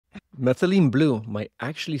Methylene Blue might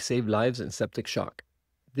actually save lives in septic shock.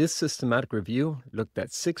 This systematic review looked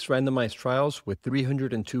at 6 randomized trials with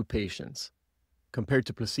 302 patients. Compared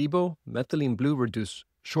to placebo, Methylene Blue reduced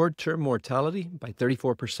short-term mortality by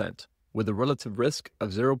 34%, with a relative risk of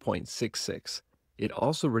 0.66. It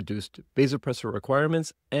also reduced vasopressor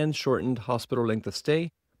requirements and shortened hospital length of stay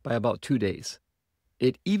by about 2 days.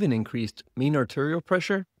 It even increased mean arterial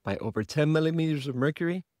pressure by over 10 millimeters of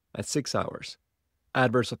mercury at 6 hours.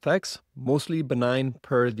 Adverse effects, mostly benign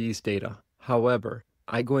per these data. However,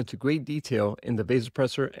 I go into great detail in the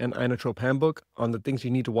vasopressor and inotrope handbook on the things you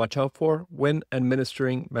need to watch out for when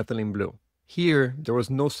administering Methylene Blue. Here, there was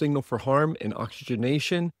no signal for harm in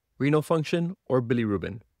oxygenation, renal function, or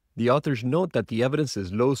bilirubin. The authors note that the evidence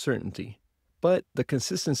is low certainty, but the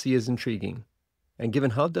consistency is intriguing. And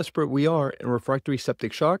given how desperate we are in refractory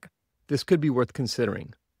septic shock, this could be worth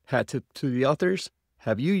considering. Hat tip to the authors,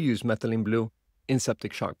 have you used Methylene Blue in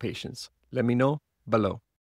septic shock patients? Let me know below.